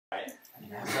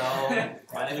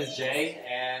name is Jay,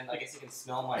 and I guess you can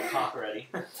smell my cock already.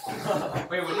 Wait, what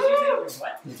did you say?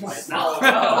 What? My smell.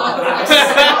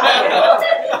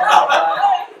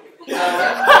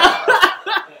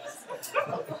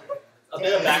 A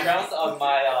bit of background on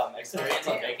my experience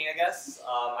on baking, I guess.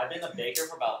 I've been a baker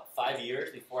for about 5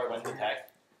 years before I went to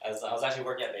tech, as I was actually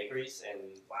working at bakeries and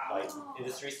like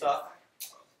industry stuff.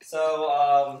 So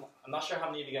I'm not sure how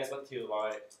many of you guys went to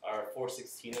our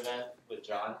 416 event with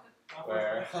John,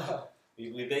 where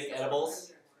we bake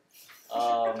edibles.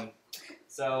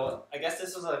 So I guess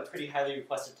this was a pretty highly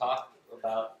requested talk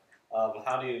about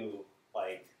how to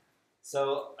like.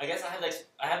 So I guess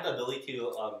I have the ability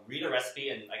to read a recipe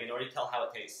and I can already tell how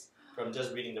it tastes from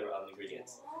just reading the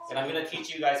ingredients. And I'm gonna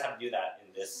teach you guys how to do that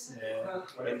in this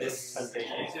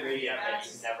presentation.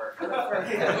 Never. Well,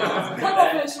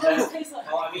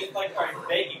 I mean, like for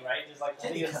baking, right? There's like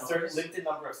only a certain limited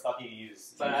number of stuff you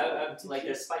use. But like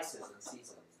there's spices and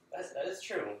seasonings. That is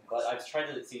true, but I've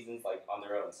tried the seasons like on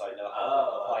their own, so I know how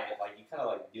to apply it. Like you kind of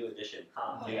like do addition.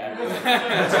 You add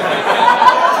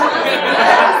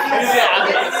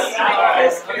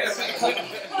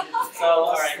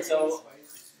So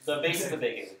the basics of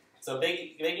baking. So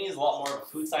baking is a lot more of a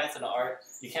food science than an art.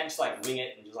 You can't just like wing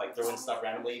it and just like throw in stuff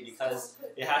randomly because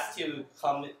it has to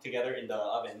come together in the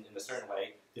oven in a certain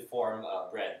way to form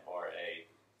bread or a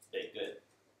baked good.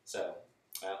 So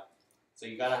so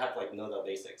you gotta have like know the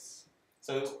basics.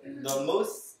 So the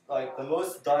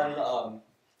most done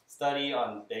study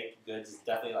on baked goods is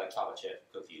definitely like chocolate chip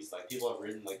cookies. Like people have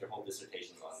written like their whole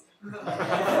dissertations on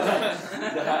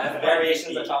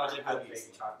variations of chocolate chip cookies.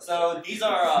 So these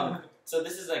are so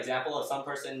this is an example of some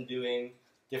person doing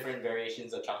different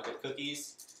variations of chocolate chip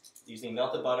cookies using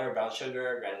melted butter, brown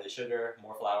sugar, granulated sugar,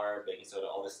 more flour, baking soda,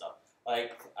 all this stuff.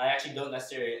 Like I actually don't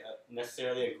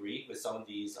necessarily agree with some of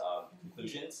these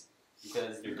conclusions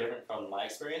because they're different from my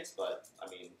experience. But I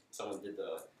mean, someone did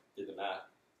the math.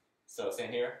 So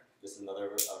same here. This is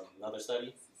another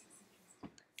study.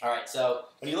 All right. So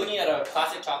when you're looking at a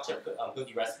classic chocolate chip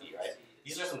cookie recipe, right?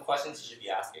 These are some questions you should be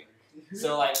asking.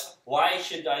 So like, why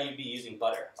should I be using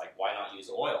butter? Like, why not use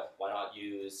oil? Why not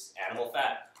use animal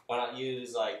fat? Why not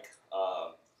use like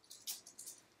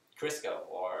Crisco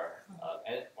or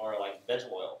like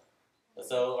vegetable oil?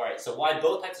 So all right. So why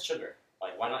both types of sugar?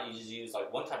 Like, why not just use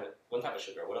like one type of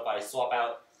sugar? What if I swap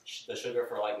out the sugar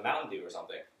for like Mountain Dew or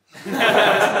something?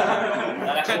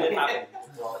 That actually did happen.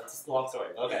 Well, it's a long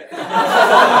story. Okay.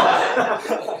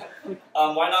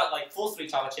 Why not like full sweet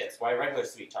chocolate chips? Why regular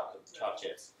sweet chocolate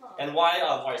chips? And why?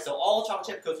 So all chocolate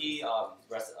chip cookie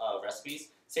recipes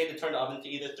say to turn the oven to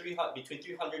either between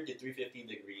 300 to 350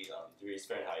 degrees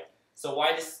Fahrenheit. So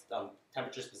why this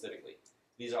temperature specifically?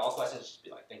 These are all questions you should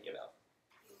be like thinking about.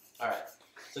 All right.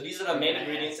 So these are the main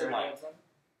ingredients in like.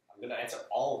 I'm gonna answer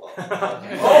all of them.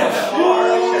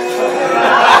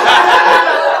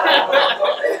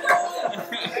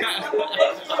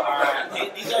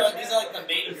 Alright, these are like the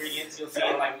main ingredients you'll see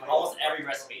in like almost every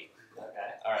recipe.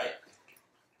 Okay. Alright.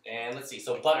 And let's see,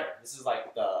 so butter. This is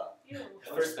like the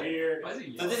first thing.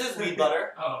 So this is wheat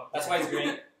butter. Oh. That's why it's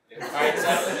green. Alright, so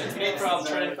it's made from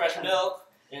churned fresh milk.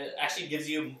 It actually gives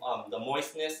you the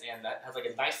moistness and that has like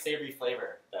a nice savory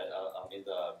flavor that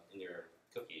in your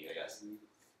cookie, I guess.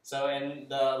 So, and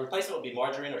the replacement will be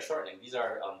margarine or shortening. These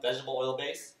are vegetable oil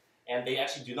based, and they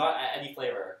actually do not add any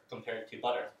flavor compared to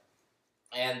butter.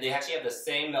 And they actually have the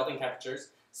same melting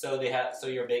temperatures, so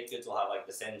your baked goods will have like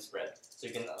the same spread. So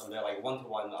you can they're like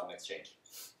 1-to-1 exchange.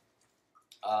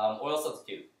 Oil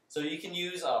substitute. So you can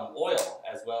use oil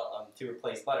as well to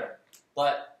replace butter,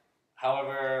 but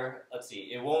however, let's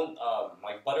see, it won't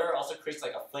like butter also creates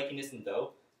like a flakiness in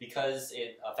dough. Because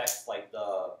it affects like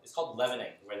it's called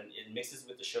leavening. When it mixes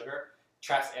with the sugar,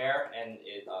 traps air, and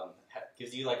it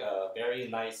gives you like a very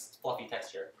nice fluffy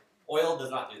texture. Oil does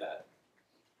not do that.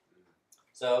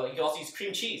 So you can also use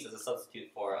cream cheese as a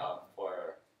substitute for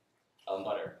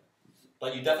butter.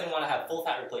 But you definitely want to have full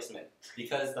fat replacement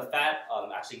because the fat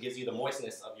actually gives you the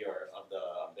moistness of the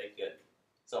baked good.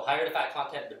 So higher the fat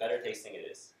content, the better tasting it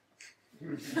is.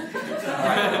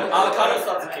 Alright, avocado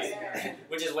substitute,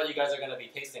 which is what you guys are going to be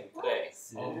tasting today.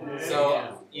 So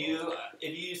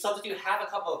if you substitute half a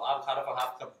cup of avocado for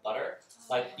half a cup of butter,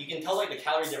 like you can tell like the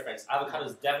calorie difference. Avocado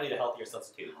is definitely the healthier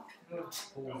substitute.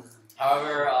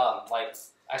 However, like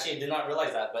actually I did not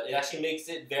realize that, but it actually makes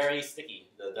it very sticky,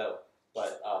 the dough.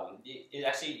 But it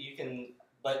actually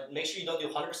but make sure you don't do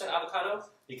 100% avocado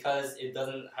because it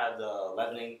doesn't have the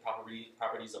leavening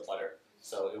properties of butter,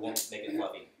 so it won't make it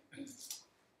fluffy.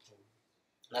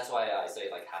 That's why I say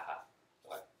like half-half.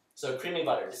 Okay. So creaming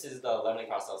butter, this is the leavening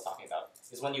process I was talking about.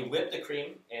 Is when you whip the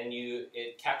cream and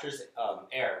it captures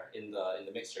air in the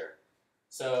mixture.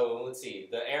 So let's see.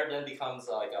 The air then becomes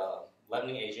like a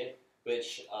leavening agent,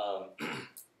 which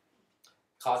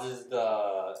causes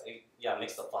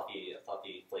makes the fluffy,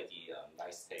 flaky,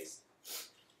 nice taste.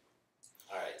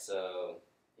 All right. So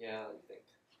yeah, let me think.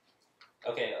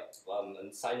 Okay.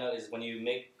 And side note is when you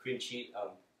make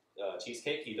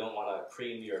cheesecake, you don't want to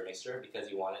cream your mixture because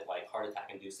you want it like heart attack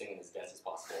inducing and as dense as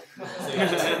possible. So you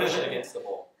just push it against the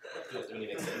bowl when you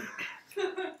mix it.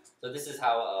 So this is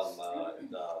how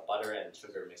the butter and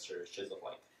sugar mixture should look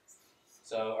like.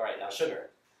 So all right, now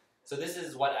sugar. So this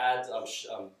is what adds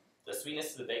the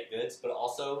sweetness to the baked goods, but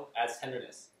also adds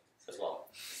tenderness as well.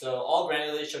 So all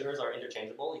granulated sugars are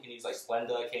interchangeable. You can use like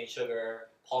Splenda, cane sugar,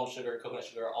 palm sugar, coconut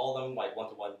sugar, all of them like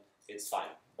one-to-one. It's fine,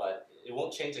 but it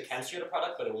won't change the chemistry of the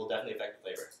product, but it will definitely affect the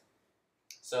flavor.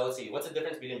 So let's see, what's the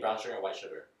difference between brown sugar and white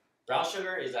sugar? Brown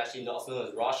sugar is actually also known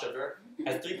as raw sugar,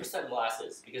 has 3%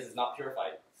 molasses because it's not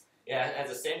purified. It has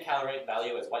the same caloric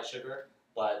value as white sugar,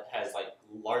 but has like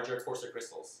larger, coarser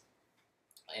crystals.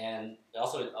 And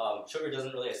also, sugar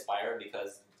doesn't really expire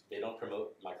because they don't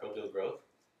promote microbial growth.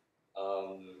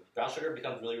 Brown sugar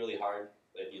becomes really, really hard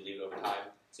if you leave it over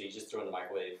time, so you just throw it in the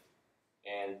microwave.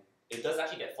 And it does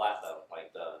actually get flat though,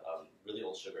 like the really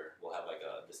old sugar will have like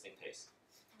a distinct taste.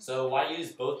 So why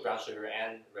use both brown sugar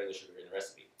and regular sugar in the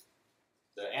recipe?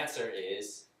 The answer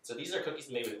is, so these are cookies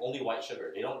made with only white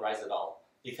sugar. They don't rise at all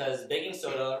because baking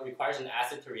soda requires an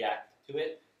acid to react to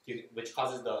it, which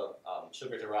causes the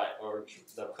sugar to rise, or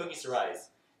the cookies to rise.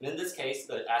 And in this case,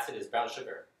 the acid is brown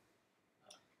sugar.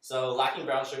 So lacking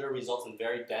brown sugar results in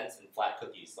very dense and flat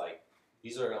cookies. Like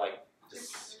these are like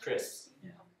just crisp.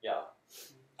 Yeah.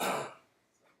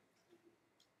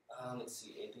 Let's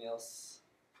see, anything else?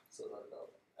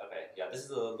 Okay, yeah, this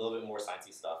is a little bit more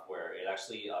sciencey stuff where it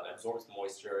actually absorbs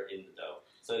moisture in the dough.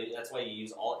 So that's why if you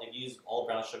use all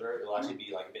brown sugar, it'll actually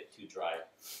be like a bit too dry.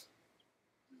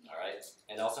 All right,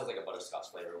 and it also has like a butterscotch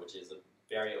flavor, which is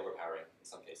very overpowering in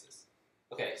some cases.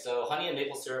 Okay, so honey and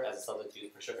maple syrup as a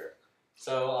substitute for sugar.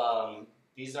 So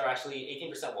these are actually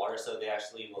 18% water, so they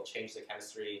actually will change the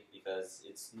chemistry because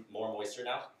it's more moisture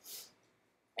now.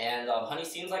 And honey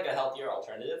seems like a healthier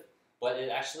alternative, but it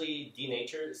actually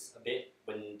denatures a bit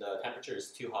when the temperature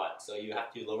is too hot. So you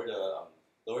have to lower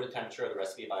the temperature of the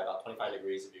recipe by about 25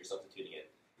 degrees if you're substituting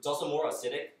it. It's also more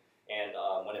acidic, and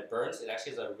when it burns, it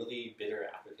actually has a really bitter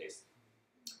aftertaste.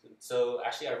 So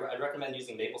actually, I'd recommend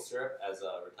using maple syrup as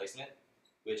a replacement,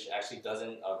 which actually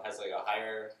doesn't has like a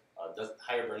higher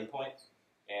burning point,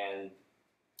 and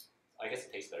I guess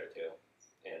it tastes better too.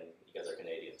 And you guys are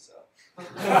Canadian, so.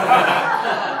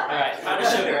 Alright, powdered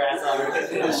sugar as a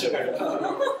replacement sugar.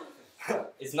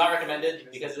 It's not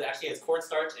recommended because it actually has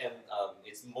cornstarch, and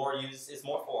it's more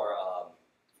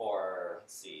for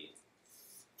let's see,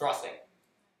 frosting.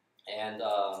 And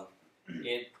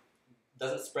it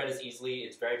doesn't spread as easily,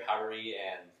 it's very powdery,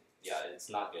 and yeah, it's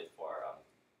not good for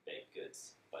baked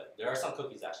goods. But there are some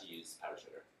cookies that actually use powdered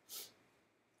sugar.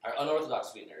 Our unorthodox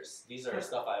sweeteners. These are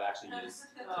stuff I've actually used.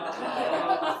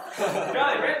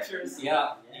 Jolly Ranchers.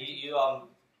 Yeah, you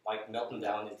like melt them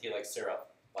down into like syrup.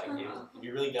 Like if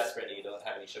you're really desperate and you don't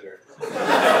have any sugar.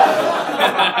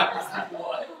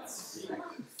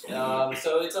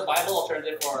 So it's a viable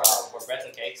alternative for breads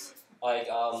and cakes. Like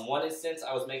one instance,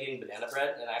 I was making banana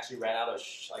bread and I actually ran out of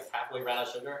halfway ran out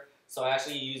of sugar. So I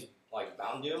actually used like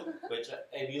Mountain Dew, which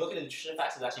if you look at the nutrition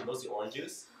facts, is actually mostly orange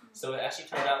juice. So it actually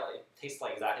turned out it tastes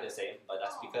like exactly the same, but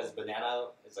that's because banana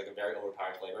is like a very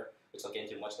overpowering flavor, which I'll get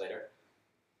into much later.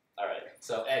 All right,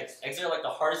 so eggs. Eggs are like the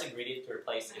hardest ingredient to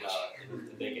replace in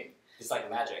baking. It's like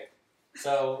magic.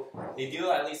 So they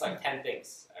do at least like 10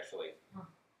 things actually.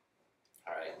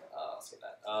 All right, let's get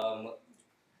that.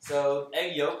 So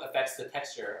egg yolk affects the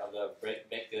texture of the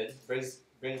baked good, brings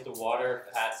the water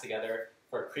fats together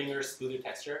for a creamier, smoother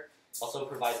texture. Also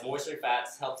provides moisture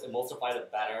fats, helps emulsify the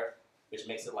batter, which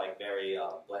makes it like very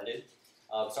blended.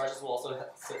 Starches will also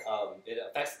it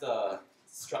affects the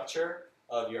structure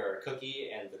of your cookie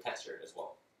and the texture as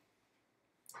well.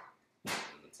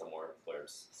 Some more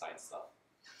blurbs, science stuff.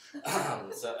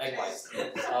 So egg whites.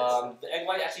 The egg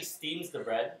white actually steams the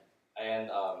bread and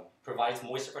provides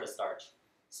moisture for the starch.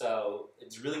 So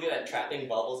it's really good at trapping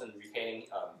bubbles and retaining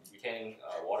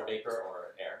water vapor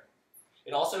or air.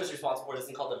 It also is responsible for this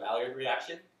thing called the Maillard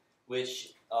reaction,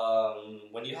 which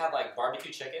when you have like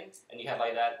barbecue chicken and you have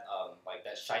like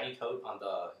that shiny coat on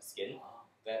the skin,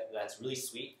 that's really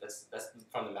sweet. That's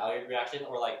from the Maillard reaction.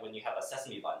 Or like when you have a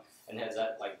sesame bun and it has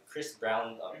that like crisp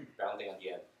brown thing on the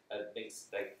end that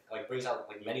brings out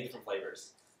like many different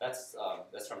flavors. That's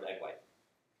from the egg white.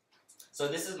 So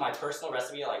this is my personal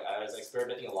recipe. Like I was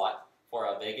experimenting a lot for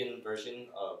a vegan version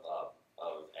of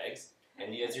eggs,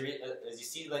 And as you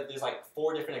see, like there's like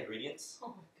 4 different ingredients,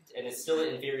 and it's still an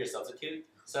inferior substitute.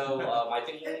 So I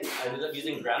think I ended up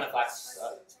using ground and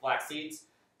flax seeds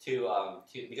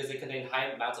because they contain high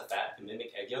amounts of fat to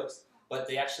mimic egg yolks, but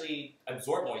they actually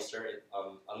absorb moisture,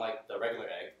 unlike the regular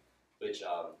egg, which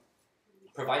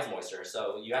provides moisture.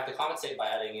 So you have to compensate by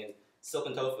adding in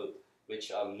silken tofu,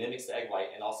 which mimics the egg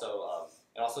white, and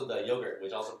also the yogurt,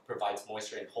 which also provides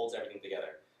moisture and holds everything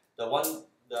together.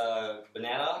 The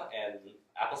banana and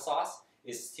applesauce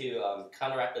is to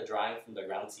counteract the drying from the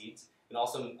ground seeds, and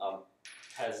also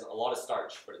has a lot of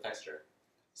starch for the texture.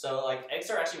 So like eggs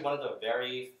are actually one of the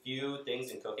very few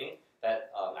things in cooking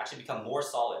that actually become more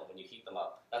solid when you heat them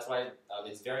up. That's why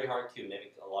it's very hard to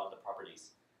mimic a lot of the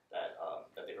properties that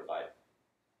they provide.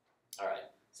 All right,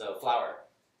 so flour.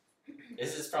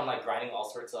 This is from like grinding all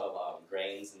sorts of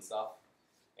grains and stuff,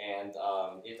 and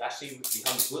it actually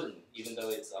becomes gluten, even though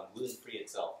it's gluten-free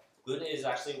itself. Gluten is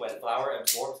actually when flour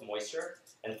absorbs moisture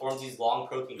and forms these long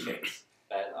protein chains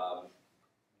that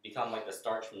become like the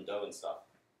starch from dough and stuff.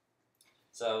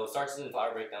 So starches in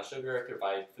flour break down sugar to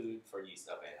provide food for yeast.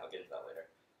 Okay, I'll get into that later.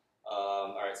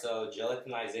 All right, so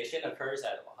gelatinization occurs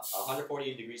at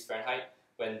 140 degrees Fahrenheit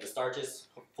when the starches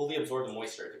fully absorb the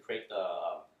moisture to create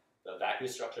the vacuum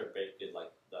structure,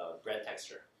 like the bread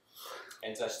texture.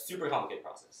 And it's a super complicated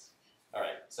process. All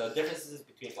right, so differences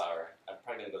between flour. I'm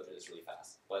probably gonna go through this really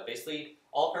fast, but basically,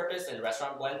 all-purpose and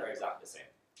restaurant blend are exactly the same.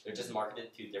 They're just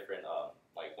marketed to different,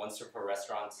 like one's for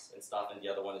restaurants and stuff, and the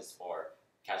other one is for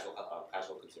casual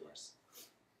consumers.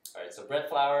 All right, so bread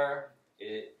flour.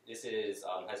 This is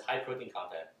has high protein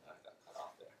content. I got cut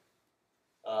off there.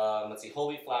 Let's see, whole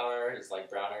wheat flour is like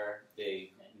browner.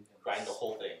 They grind the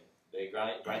whole thing. They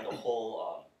grind the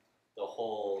whole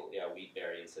wheat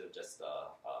berry instead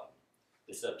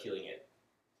of peeling it.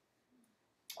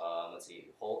 Let's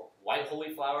see, white whole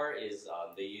wheat flour is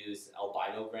they use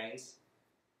albino grains,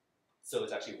 so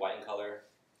it's actually white in color,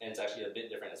 and it's actually a bit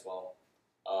different as well.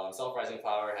 Self-rising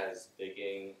flour has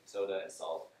baking soda and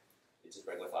salt. It's just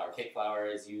regular flour. Cake flour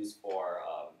is used for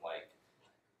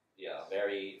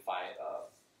very fine,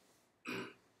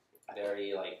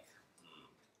 very like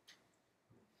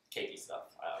cakey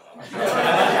stuff. I don't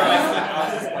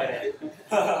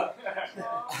know.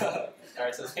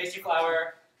 Alright, so it's pastry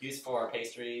flour used for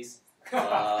pastries. Even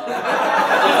more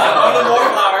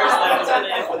flours that I'm going to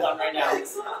input on right now.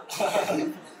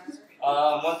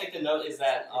 One thing to note is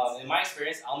that in my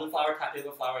experience, almond flour,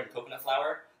 tapioca flour, and coconut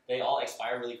flour, they all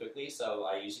expire really quickly, so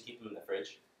I usually keep them in the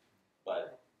fridge.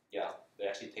 But yeah, they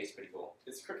actually taste pretty cool.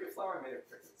 Is cricket flour made of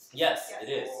crickets? Yes, it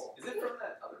is. Is it from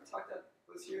that other talk that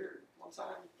was here one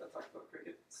time that talked about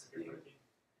crickets? Yeah.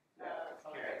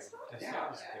 It's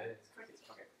crickets.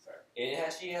 Okay, sorry. It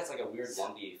actually has like a weird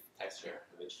lumpy texture,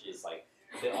 which is like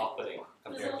a bit off-putting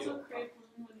compared to. Does it also create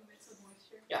gluten when you mix with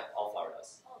moisture? Yeah, all flour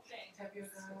does. Okay.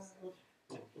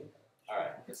 All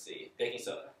right, let's see. Baking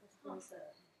soda.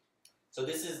 So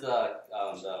this is the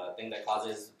thing that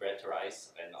causes bread to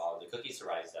rise and all the cookies to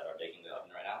rise that are baking in the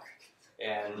oven right now.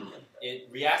 And it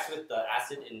reacts with the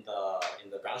acid in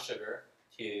the brown sugar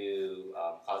to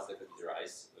cause the cookie to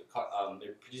rise.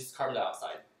 It produces carbon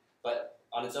dioxide, but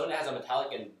on its own it has a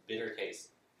metallic and bitter taste.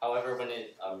 However, when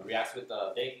it reacts with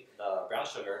the brown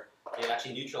sugar, it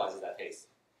actually neutralizes that taste.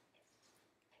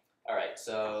 All right,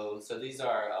 so these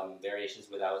are variations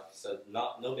without,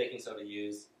 no baking soda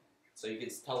used. So you can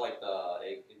tell like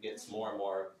it gets more and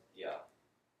more,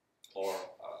 more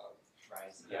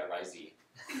Risey. Yeah, risey.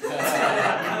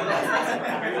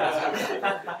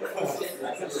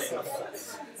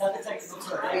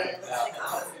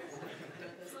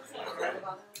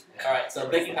 All right, so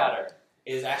baking powder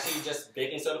is actually just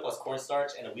baking soda plus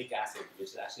cornstarch and a weak acid, which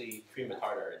is actually cream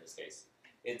retarder in this case.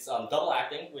 It's double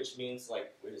acting, which means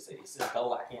like where does it say? It says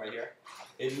double acting right here.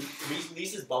 It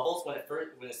releases bubbles when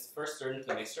it's first stirred into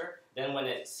the mixture. Then when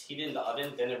it's heated in the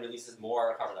oven, then it releases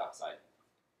more carbon dioxide.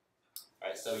 All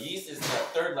right, so yeast is the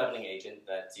third leavening agent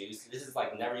that's used. This is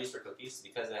like never used for cookies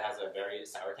because it has a very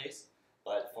sour taste.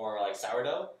 But for like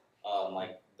sourdough,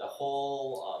 like the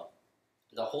whole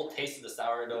taste of the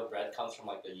sourdough bread comes from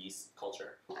like the yeast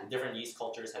culture. And different yeast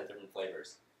cultures have different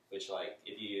flavors. Which like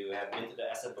if you have been to the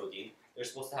Essa Bodine, they're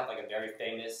supposed to have like a very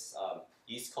famous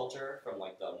yeast culture from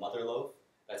like the mother loaf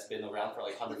that's been around for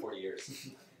like 140 years.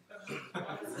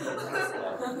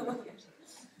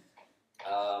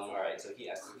 All right, so heat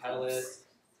acid catalyst.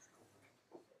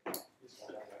 Let's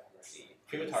see.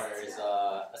 Cream retarder is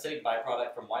an acidic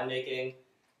byproduct from winemaking,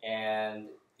 and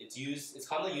it's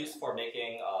commonly used for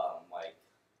making like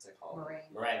what's it called?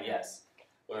 Meringue, yes,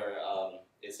 where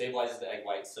it stabilizes the egg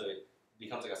white so it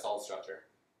becomes like a solid structure.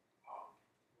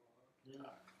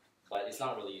 but it's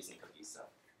not really used in cookies, so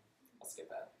I'll skip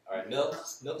that. All right, milk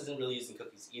isn't really used in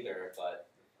cookies either, but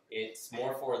it's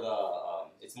more for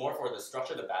the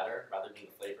structure of the batter rather than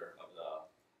the flavor of the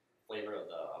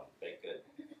baked good.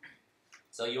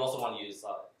 So you also want to use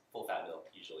full fat milk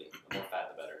usually. The more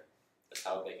fat, the better. That's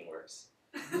how baking works.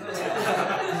 So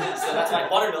that's why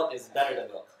buttermilk is better than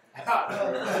milk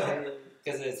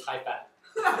because it's high fat.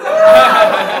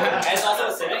 And it's also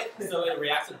acidic, so it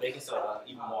reacts with baking soda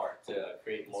even more to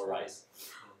create more rice.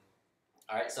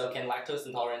 Alright, so can lactose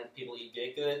intolerant people eat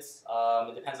baked goods?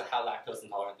 It depends on how lactose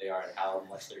intolerant they are and how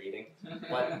much they're eating.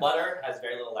 But butter has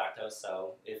very little lactose,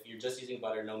 so if you're just using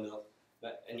butter, no milk,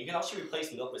 and you can actually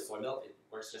replace milk with soy milk, it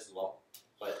works just as well.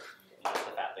 But that's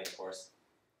the fat thing, of course.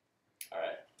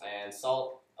 Alright, and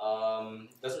salt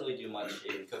doesn't really do much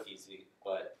in cookies,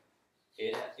 but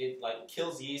it like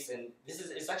kills yeast, and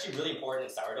it's actually really important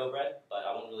in sourdough bread, but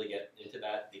I won't really get into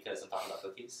that because I'm talking about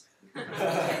cookies.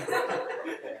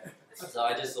 So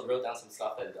I just wrote down some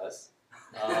stuff that it does.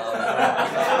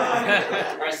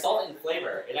 Alright, salt and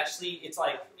flavor. It's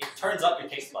like it turns up your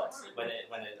taste buds when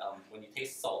you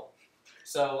taste salt.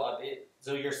 So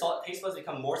so your taste buds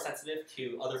become more sensitive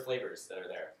to other flavors that are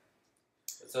there.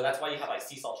 So that's why you have like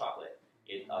sea salt chocolate.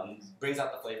 It brings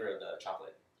out the flavor of the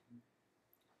chocolate.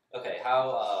 Okay,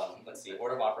 let's see,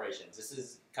 order of operations. This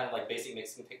is kind of like basic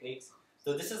mixing techniques.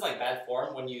 So this is like bad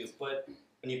form when you put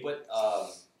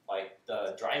like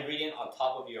the dry ingredient on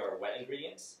top of your wet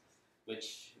ingredients,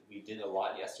 which we did a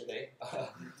lot yesterday.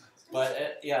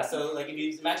 But yeah, so like if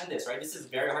you imagine this, right? This is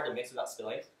very hard to mix without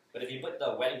spilling. But if you put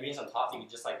the wet ingredients on top, you can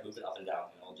just like move it up and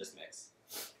down, and it'll just mix.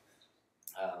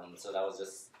 So that was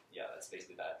just that's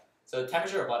basically that. So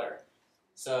temperature of butter.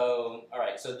 So all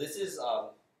right, so this is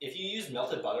if you use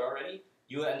melted butter already,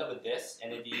 you will end up with this,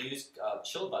 and if you use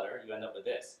chilled butter, you end up with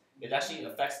this. It actually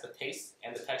affects the taste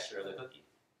and the texture of the cookie.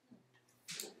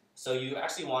 So you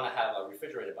actually want to have a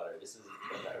refrigerated butter. This is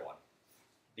the better one.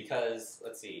 Because,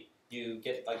 let's see, you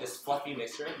get like this fluffy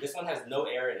mixture. This one has no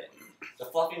air in it. The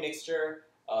fluffy mixture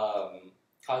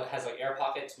has like air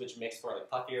pockets, which makes for like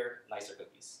puffier, nicer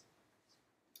cookies.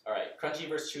 All right, crunchy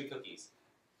versus chewy cookies.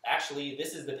 Actually,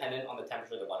 this is dependent on the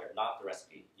temperature of the butter, not the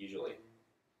recipe, usually.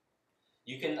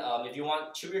 You can, if you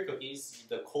want chewier cookies,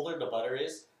 the colder the butter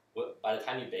is, by the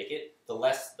time you bake it, the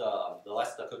less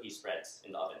the cookie spreads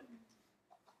in the oven.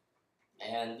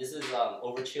 And this is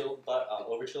overchilled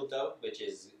dough, which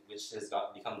has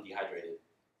become dehydrated.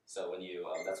 So when you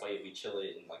that's why we chill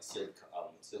it in like sealed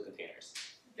containers,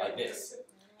 like this.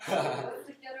 What's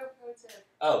the ghetto pro tip?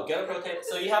 Oh, ghetto pro tip.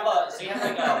 So you have let's say you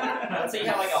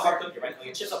have like a hard cookie, right? Like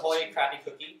a Chips Ahoy crappy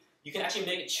cookie. You can actually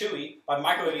make it chewy by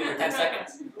microwaving it for 10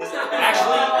 seconds.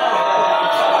 Actually,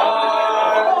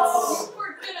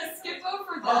 We're gonna skip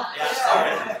over that. yeah,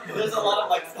 sorry. There's a lot of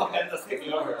like stuff that ends up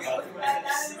skipping over.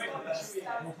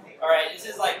 All right, this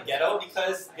is like ghetto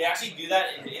because they actually do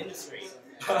that in the industry.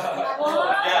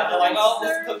 Yeah, they're like, oh,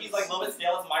 this cookie's like a little bit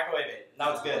stale. Let's microwave it.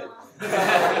 Now it's good.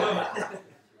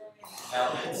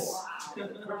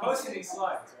 We're posting these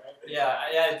slides, right?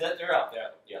 Yeah, they're up.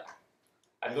 Yeah.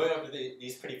 I'm going over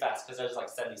these pretty fast because there's like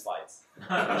 70 slides.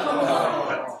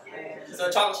 So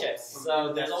chocolate chips.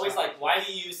 So there's always like, why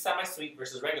do you use semi-sweet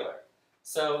versus regular?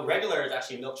 So regular is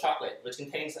actually milk chocolate, which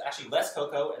contains actually less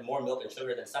cocoa and more milk and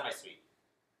sugar than semi-sweet.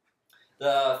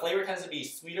 The flavor tends to be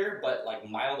sweeter but like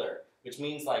milder, which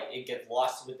means like it gets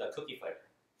lost with the cookie flavor.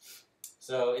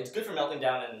 So it's good for melting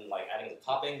down and like adding the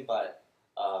topping, but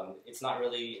it's not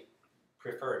really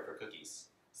preferred for cookies.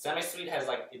 Semi-sweet has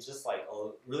like, it's just like a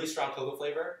really strong cocoa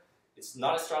flavor. It's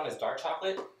not as strong as dark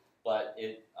chocolate, but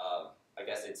I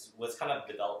guess it's what's kind of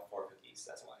developed for cookies.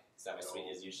 That's why semi-sweet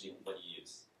is usually what you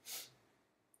use.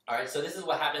 All right, so this is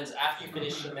what happens after you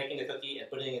finish making the cookie and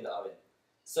putting it in the oven.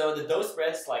 So the dough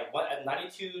spreads like at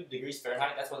 92 degrees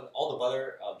Fahrenheit. That's when all the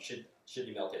butter should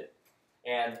be melted,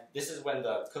 and this is when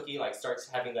the cookie like starts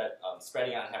having that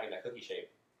spreading out and having that cookie shape.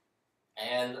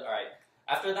 And all right,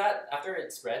 after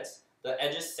it spreads, the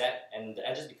edges set and the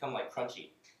edges become like crunchy.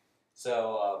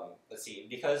 So let's see,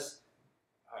 because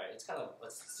all right, it's kind of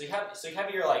so you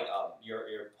have your like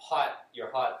your hot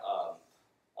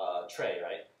tray,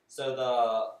 right? So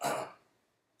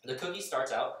the cookie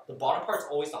starts out, the bottom part's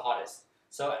always the hottest.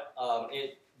 So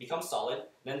it becomes solid.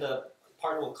 Then the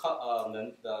part will cut.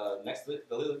 Then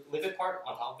the liquid part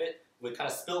on top of it would kind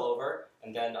of spill over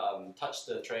and then touch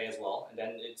the tray as well. And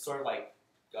then it sort of like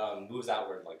moves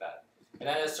outward like that. And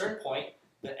at a certain point,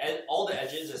 all the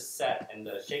edges is set and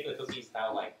the shape of the cookie is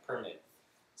now like permanent.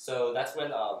 So that's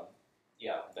when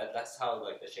that's how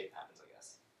like the shape happens, I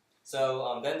guess.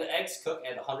 So then the eggs cook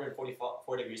at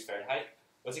 144 degrees Fahrenheit.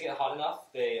 Once you get hot enough,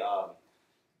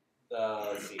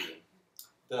 let's see.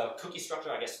 the cookie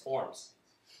structure, I guess, forms,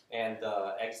 and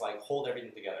the eggs like hold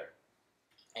everything together.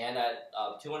 And at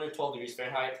 212 degrees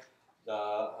Fahrenheit,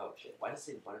 oh shit, why does it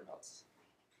say butter melts?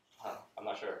 I'm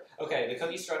not sure. Okay, the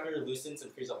cookie structure loosens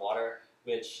and frees up water,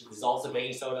 which dissolves the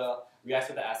baking soda, reacts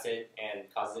with the acid,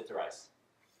 and causes it to rise.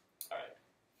 All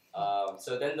right.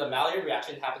 So then the Maillard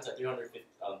reaction happens at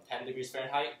 310 degrees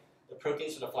Fahrenheit. The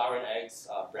proteins from the flour and eggs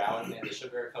brown, and the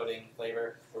sugar coating,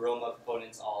 flavor, aroma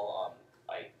components all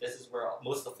this is where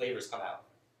most of the flavors come out.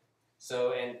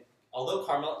 So and although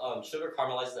sugar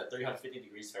caramelizes at 350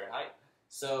 degrees Fahrenheit,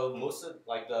 so most of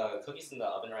the cookies in the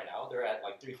oven right now, they're at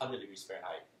 300 degrees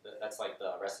Fahrenheit. That's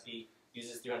the recipe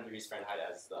uses 300 degrees Fahrenheit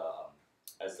as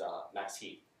the max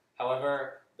heat.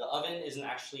 However, the oven isn't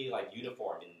actually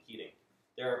uniform in heating.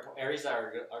 There are areas that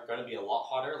are going to be a lot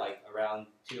hotter, around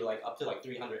to up to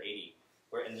 380,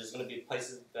 and there's going to be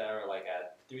places that are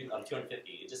at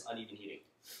 250. It's just uneven heating.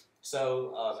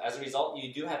 So as a result,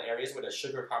 you do have areas where the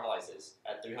sugar caramelizes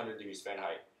at 300 degrees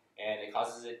Fahrenheit, and it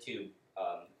causes it to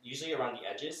usually around the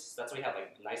edges. That's why you have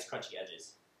nice crunchy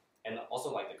edges, and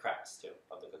also the cracks too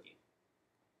of the cookie.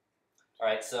 All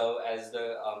right, so as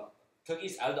the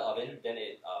cookie's out of the oven, then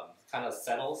it kind of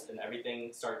settles and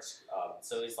everything starts.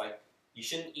 So it's you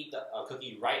shouldn't eat the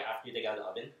cookie right after you take it out of the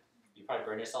oven. You probably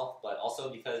burn yourself, but also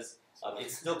because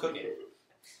it's still cooking.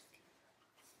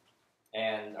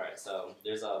 And all right, so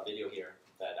there's a video here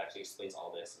that actually explains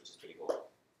all this, which is pretty cool.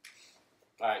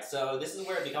 All right, so this is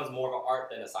where it becomes more of an art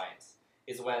than a science.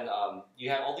 Is when you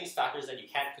have all these factors that you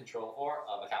can't account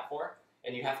for,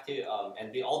 and you have to,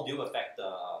 and they all do affect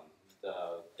the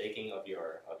baking of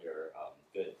your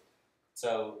good.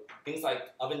 So things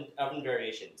like oven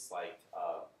variations,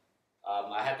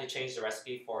 I had to change the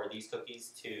recipe for these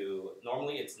cookies to,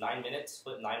 normally it's 9 minutes,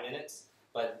 split 9 minutes,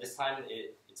 but this time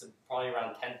it's probably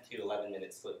around 10 to 11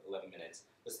 minutes, split 11 minutes,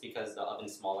 just because the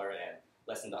oven's smaller and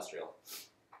less industrial.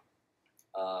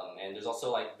 And there's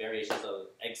also variations of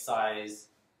egg size,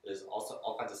 there's also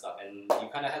all kinds of stuff, and you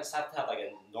kind of just have to have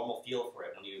a normal feel for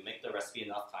it. When you make the recipe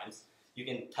enough times, you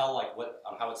can tell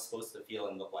how it's supposed to feel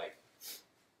and look like.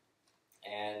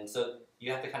 And so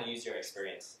you have to kind of use your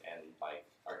experience and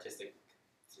artistic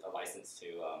license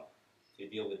to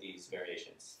deal with these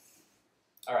variations.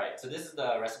 All right, so this is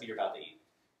the recipe you're about to eat.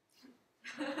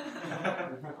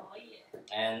 Oh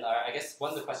yeah. And I guess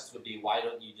one of the questions would be, why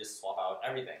don't you just swap out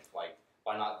everything?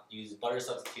 Why not use butter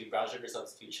substitute, brown sugar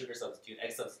substitute, sugar substitute,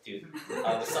 egg substitute,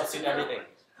 substitute everything?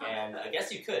 And I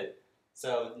guess you could.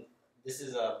 So this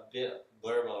is a bit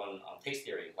blurb on taste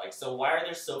theory. So why are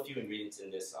there so few ingredients in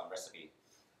this recipe?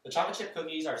 The chocolate chip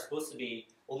cookies are supposed to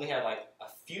only have a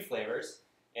few flavors,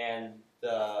 and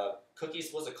the cookie is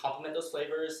supposed to complement those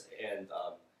flavors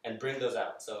and bring those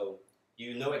out. So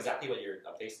you know exactly what you're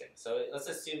tasting. So let's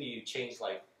assume you change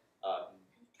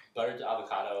butter to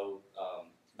avocado,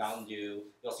 Mountain Dew.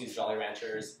 You also use Jolly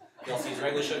Ranchers. You also use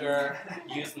regular sugar.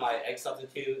 You use my egg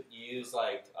substitute. You use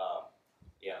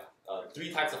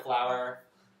 3 types of flour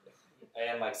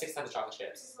and 6 types of chocolate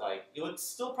chips. It would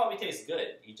still probably taste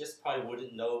good. You just probably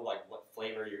wouldn't know what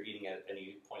flavor you're eating at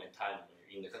any point in time when you're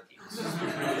eating the cookie.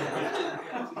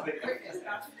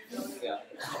 Yeah.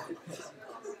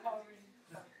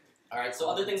 All right. So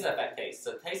other things that affect taste.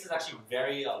 So taste is actually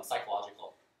very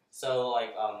psychological. So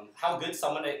how good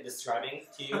someone is describing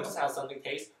to you just how something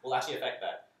tastes will actually affect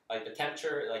that. The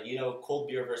temperature, cold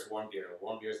beer versus warm beer.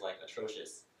 Warm beer is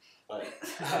atrocious. But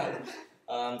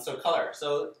so color.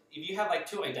 So if you have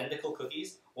 2 identical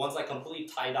cookies, one's completely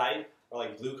tie-dyed or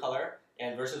blue color,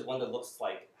 and versus one that looks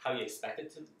how you expect it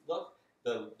to look,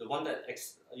 the one that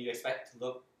you expect to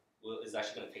look is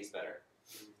actually going to taste better.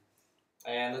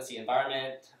 And let's see,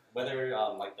 environment, whether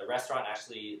the restaurant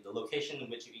actually, the location in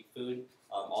which you eat food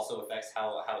also affects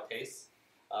how it tastes.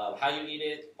 How you eat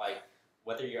it,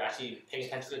 whether you're actually paying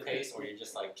attention to the taste or you're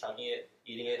just chugging it,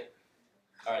 eating it.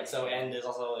 All right, so and there's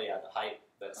also the height.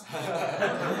 That's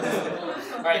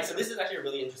all right. So this is actually a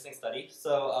really interesting study.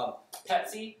 So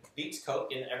Pepsi beats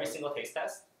Coke in every single taste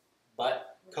test,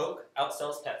 but Coke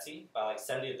outsells Pepsi by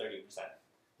 70 to 30%.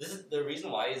 This is the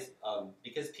reason why is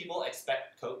because people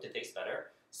expect Coke to taste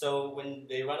better. So when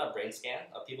they run a brain scan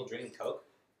of people drinking Coke,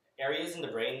 areas in the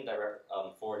brain that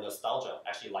for nostalgia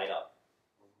actually light up.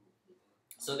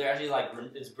 So they're actually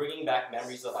it's bringing back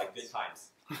memories of good times.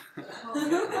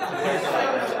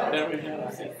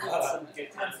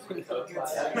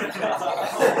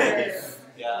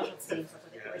 Yeah.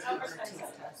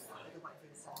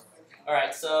 All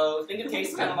right, so think of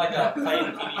taste kind of like a playing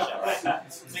a TV show,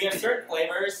 right? So you have certain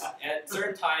flavors at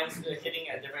certain times hitting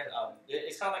at different.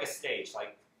 It's kind of like a stage.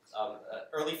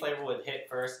 Early flavor would hit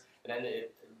first, and then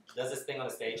it does this thing on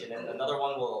the stage, and then another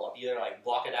one will either like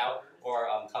block it out or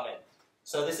come in.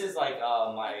 So this is like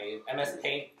my MS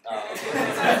Paint how the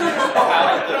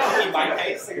cookie might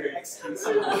taste. So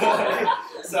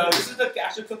this is the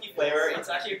actual cookie flavor. It's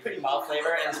actually a pretty mild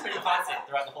flavor, and it's pretty constant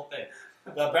throughout the whole thing.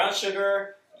 The brown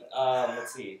sugar,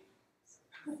 let's see.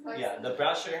 Yeah, the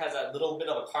brown sugar has that little bit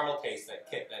of a caramel taste that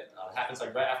happens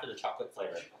like right after the chocolate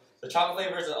flavor. The chocolate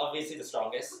flavor is obviously the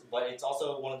strongest, but it's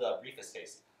also one of the briefest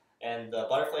tastes. And the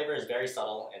butter flavor is very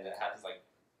subtle, and it happens like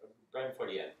right before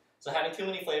the end. So having too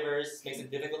many flavors makes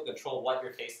it difficult to control what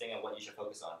you're tasting and what you should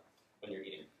focus on when you're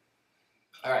eating.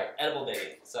 All right, edible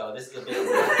baking. So this is a bit of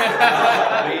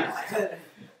weed.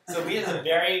 So weed is a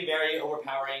very, very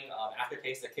overpowering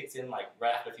aftertaste that kicks in like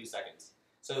right after a few seconds.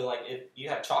 So like if you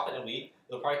have chocolate and weed,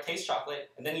 you'll probably taste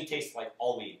chocolate, and then you taste like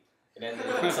all weed. And then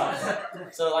it sucks.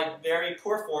 So like very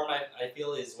poor form I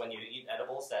feel is when you eat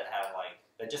edibles that have like,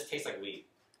 that just taste like weed.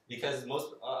 Because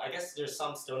most, I guess there's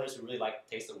some stoners who really like the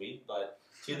taste of weed, but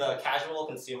to the casual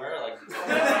consumer, like,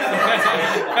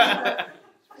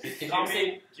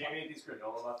 Jamie made these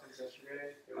granola muffins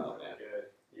yesterday. It was really good.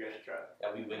 You guys should try it.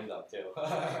 Yeah, we winged them too.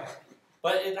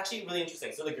 But it's actually really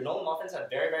interesting. So the granola muffins have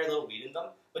very, very little weed in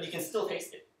them, but you can still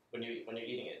taste it when you're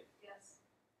eating it. Yes.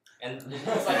 And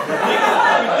it's like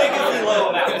ridiculously low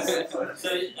amounts. So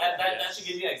that should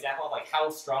give you an example of like how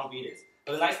strong weed is.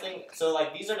 But the nice thing, so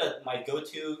like these are my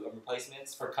go-to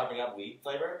replacements for covering up weed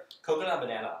flavor: coconut,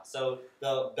 banana. So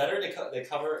the better they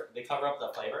cover up the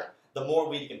flavor, the more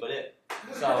weed you can put in.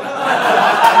 So.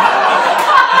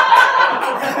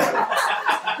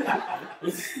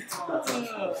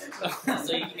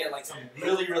 So you can get like some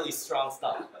really, really strong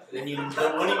stuff, and you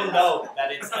won't even know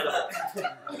that it's edible.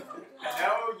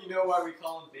 Now you know why we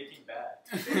call them baking bad.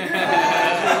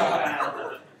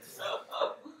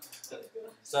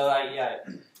 So yeah,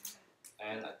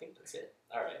 and I think that's it.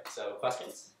 All right. So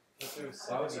questions?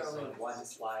 Why was there only one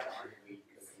slide on wheat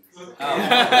cookies? Oh,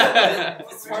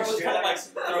 this part was kind of like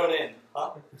thrown in.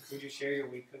 Huh? Would you share your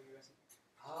wheat cookie recipe?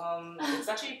 It's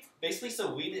actually basically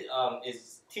so wheat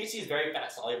THC is very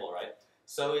fat soluble, right?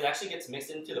 So it actually gets mixed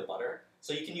into the butter.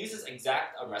 So you can use this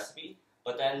exact recipe,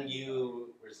 but then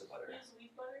where's the butter? Use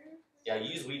wheat butter? Yeah, you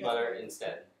use wheat butter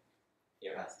instead.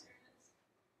 Here.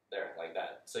 There, like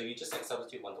that. So you just like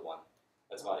substitute 1-to-1.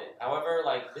 That's about it. However,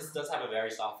 like this does have a very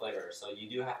strong flavor, so you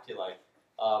do have to like.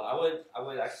 I would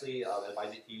actually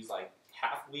advise you to use like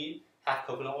half wheat, half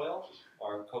coconut oil,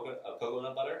 or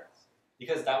coconut butter,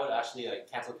 because that would actually like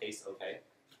cancel taste okay.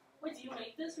 Wait, do you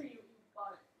make this or you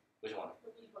bought it? Which one?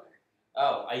 The wheat butter.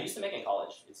 Oh, I used to make it in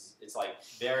college. It's like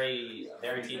very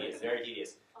tedious, very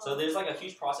tedious. So there's like a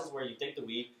huge process where you take the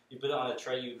wheat, you put it on a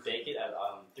tray, you bake it at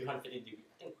 350 degrees,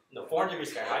 400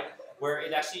 degrees Fahrenheit, where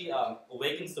it actually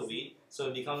awakens the wheat, so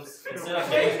it becomes instead of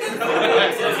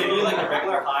giving you like a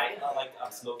regular high, like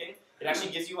smoking, it actually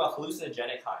gives you a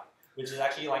hallucinogenic high, which is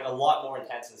actually like a lot more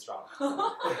intense and strong.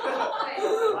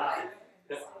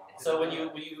 So when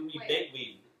you bake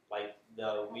weed, like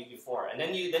the weed before, and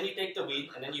then you take the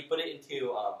weed and then you put it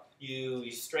into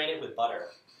you strain it with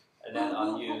butter, and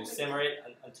then you simmer it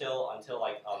until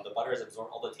like the butter has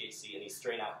absorbed all the THC, and you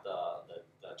strain out the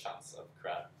chunks of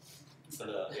crab.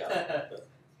 So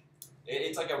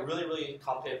it's like a really, really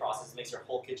complicated process. It makes your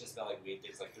whole kitchen smell like weed. It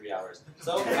takes like 3 hours.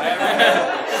 So I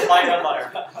recommend buy red butter.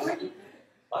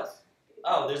 What?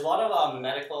 Oh, there's a lot of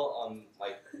medical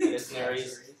like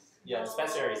dispensaries. Yeah,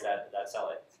 dispensaries that sell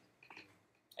it.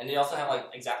 And they also have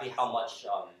like exactly how much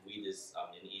weed is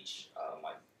in each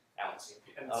like ounce.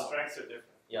 And the strengths are different.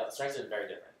 Yeah, the strengths are very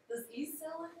different. Does East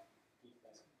sell it?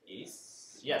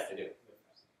 East? Yes, they do.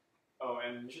 Oh,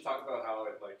 and you should talk about how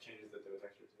it like changes the dough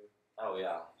texture too. Oh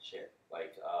yeah, shit.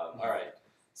 Like, all right.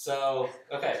 So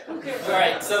okay, all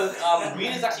right. So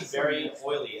weed is actually very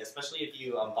oily, especially if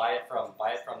you buy it from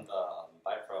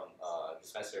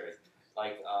dispensary.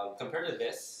 Like compared to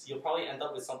this, you'll probably end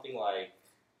up with something like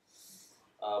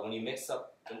when you mix the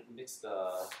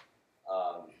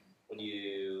when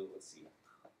you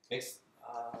mix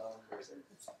where is it?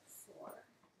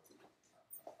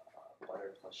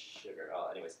 Butter plus sugar.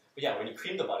 Anyways, but yeah, when you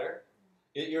cream the butter,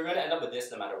 you're going to end up with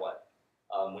this no matter what.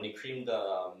 When you cream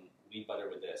the wheat butter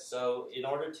with this, so in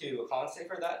order to compensate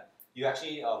for that, you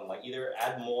actually like either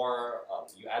add more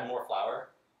flour,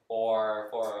 or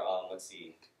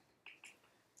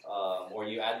or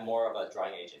you add more of a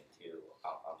drying agent to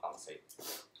compensate.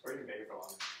 Or you can bake it for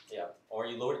longer. Yeah, or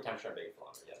you lower the temperature and bake it for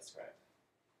longer. Yeah, that's correct.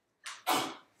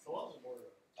 So what was more?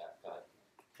 Yeah, go ahead.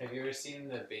 Have you ever seen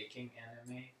the baking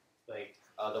anime? Like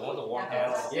the one with the warm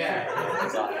hands. yeah.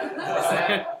 Is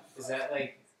that Is that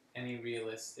like Any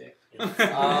realistic? I mean,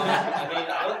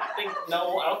 I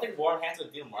don't think warm hands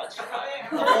would do much. The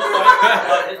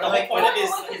whole point of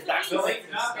his backstory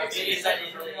is that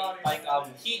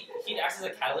heat acts as a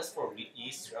catalyst for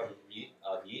yeast.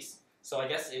 So I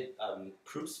guess it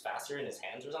proofs faster in his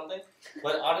hands or something.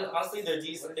 But honestly, there are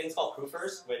these things called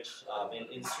proofers, which in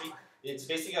industry, it's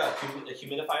basically a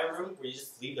humidifier room where you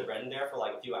just leave the bread in there for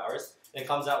like a few hours, and it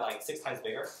comes out like 6 times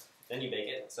bigger. Then you bake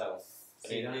it. So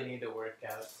you don't need to work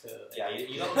out to. Yeah,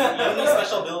 you don't need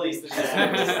special abilities to do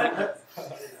that.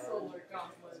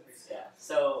 Yeah.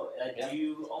 So do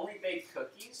you only bake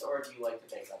cookies, or do you like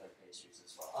to bake other pastries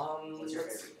as well? What's your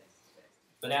favorite thing?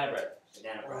 Banana bread.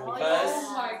 Banana bread. Because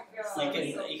oh my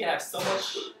God. you can have so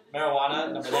much marijuana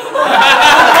in a banana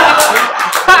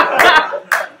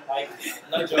bread. Like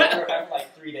no joke, we're having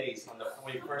like 3 days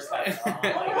when you first had it.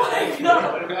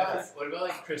 What about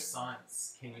like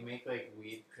croissants? Can you make like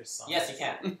weed croissants? Yes, you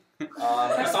can.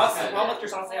 Croissants. The problem with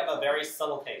croissants, they have a very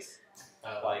subtle taste.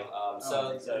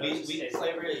 Weed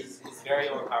flavor is very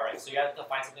overpowering. So you have to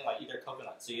find something like either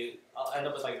coconut. So you end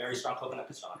up with like very strong coconut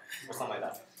croissant or something like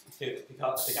that to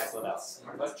cancel it out.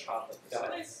 What chocolate?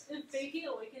 If baking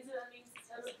awakens it, that means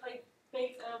like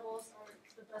baked edibles are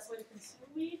the best way to consume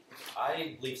weed.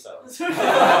 I believe so.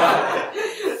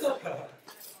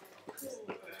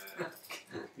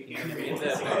 We can agree to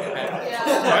that. Yeah.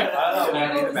 I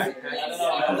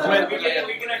don't know.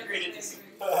 We can agree to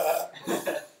disagree.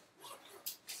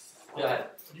 Go ahead.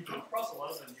 When you come across a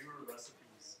lot of the newer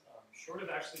recipes, short of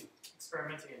actually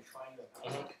experimenting and trying them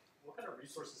out, what kind of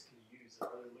resources can you use? Are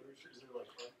there literature? Is there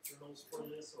like journals for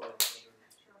this, or are there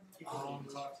people you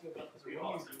can talk to about this? What do you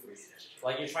do?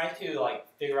 Like you're trying to like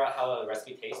figure out how a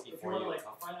recipe tastes If you before want you. to like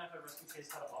find out how a recipe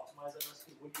tastes, how to optimize that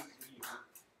recipe, what do you do?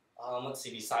 Let's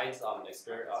see. Besides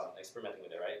experimenting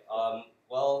with it, right?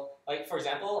 Well, like for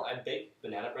example, I baked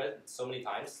banana bread so many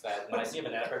times that when I see a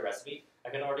banana bread recipe, I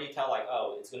can already tell like,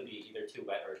 oh, it's going to be either too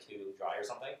wet or too dry or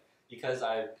something, because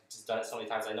I've just done it so many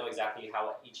times. I know exactly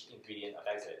how each ingredient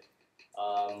affects it.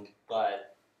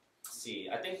 But see,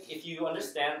 I think if you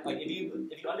understand, like if you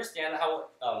understand how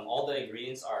all the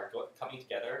ingredients are coming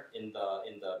together in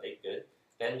the baked good,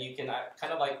 then you can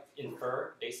kind of like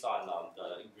infer based on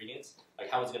the ingredients,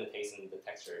 like how it's going to taste and the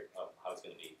texture of how it's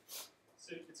going to be.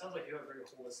 So it sounds like you have a very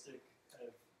holistic kind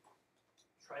of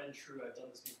tried and true. I've done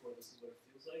this before. This is what it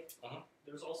feels like.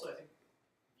 There's also, I think,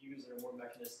 views that are more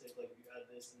mechanistic. Like you add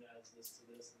this and it adds this to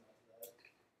this and that to that.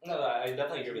 No, I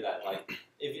definitely agree with that. Like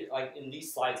if you, like in these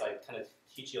slides, I kind of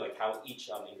teach you like how each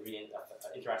ingredient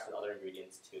interacts with other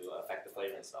ingredients to affect the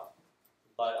flavor and stuff.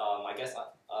 But I guess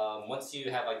once you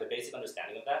have like the basic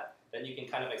understanding of that, then you can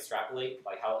kind of extrapolate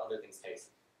like how other things taste.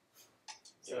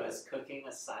 So is cooking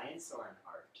a science or an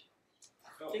art?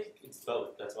 I think it's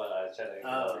both. That's what I was trying to.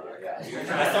 Yeah.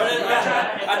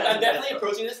 I'm definitely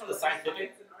approaching this from the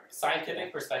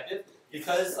scientific perspective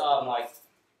because like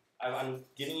I'm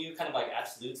giving you kind of like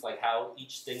absolutes, like how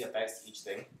each thing affects each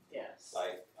thing. Yes.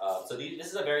 Like so this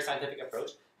is a very scientific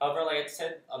approach. However, like I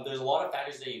said, there's a lot of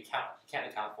factors that you can't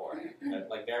account for,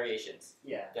 like variations.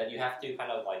 Yeah. That you have to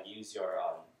kind of like use your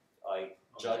like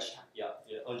your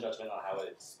own judgment on how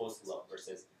it's supposed to look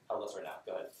versus how it looks right now.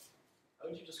 Go ahead. How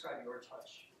would you describe your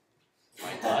touch?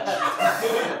 My touch. I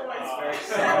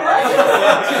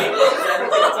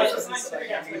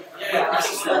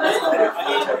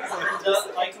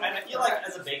feel like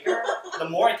as a baker, the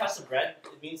more I touch the bread,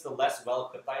 it means the less well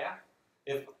equipped I am.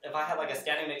 If I had like a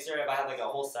standing mixer, if I had like a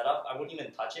whole setup, I wouldn't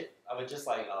even touch it. I would just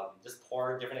like just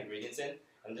pour different ingredients in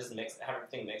and just have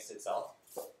everything mix itself.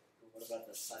 What about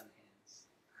the sun hands?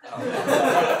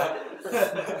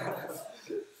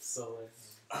 Solar.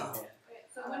 Okay,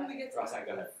 so when we get to Roxanne,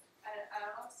 go ahead. I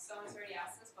don't know if someone's already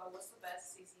asked this, but what's the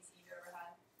best CCC you've ever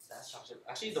had? That's chocolate.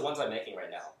 Actually, the ones I'm making right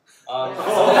now. I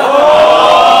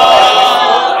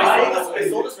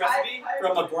sold this recipe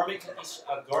from a gourmet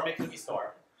cookie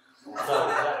store. So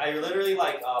I literally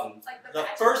like the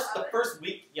first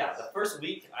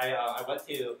week I went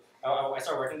to I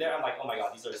started working there. I'm like, oh my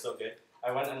god, these are so good.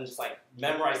 I went and just like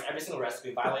memorized every single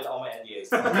recipe, violated all my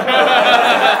NDAs, wrote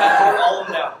all of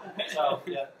them down. So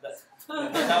yeah, that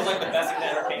was like the best thing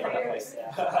that ever came from that place.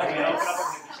 Are you gonna open up a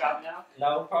cookie shop now?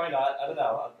 No, probably not. I don't know.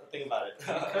 I'll think about it.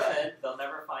 You could. They'll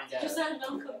never find out. Just that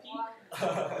no cookie.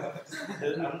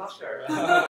 I'm not sure.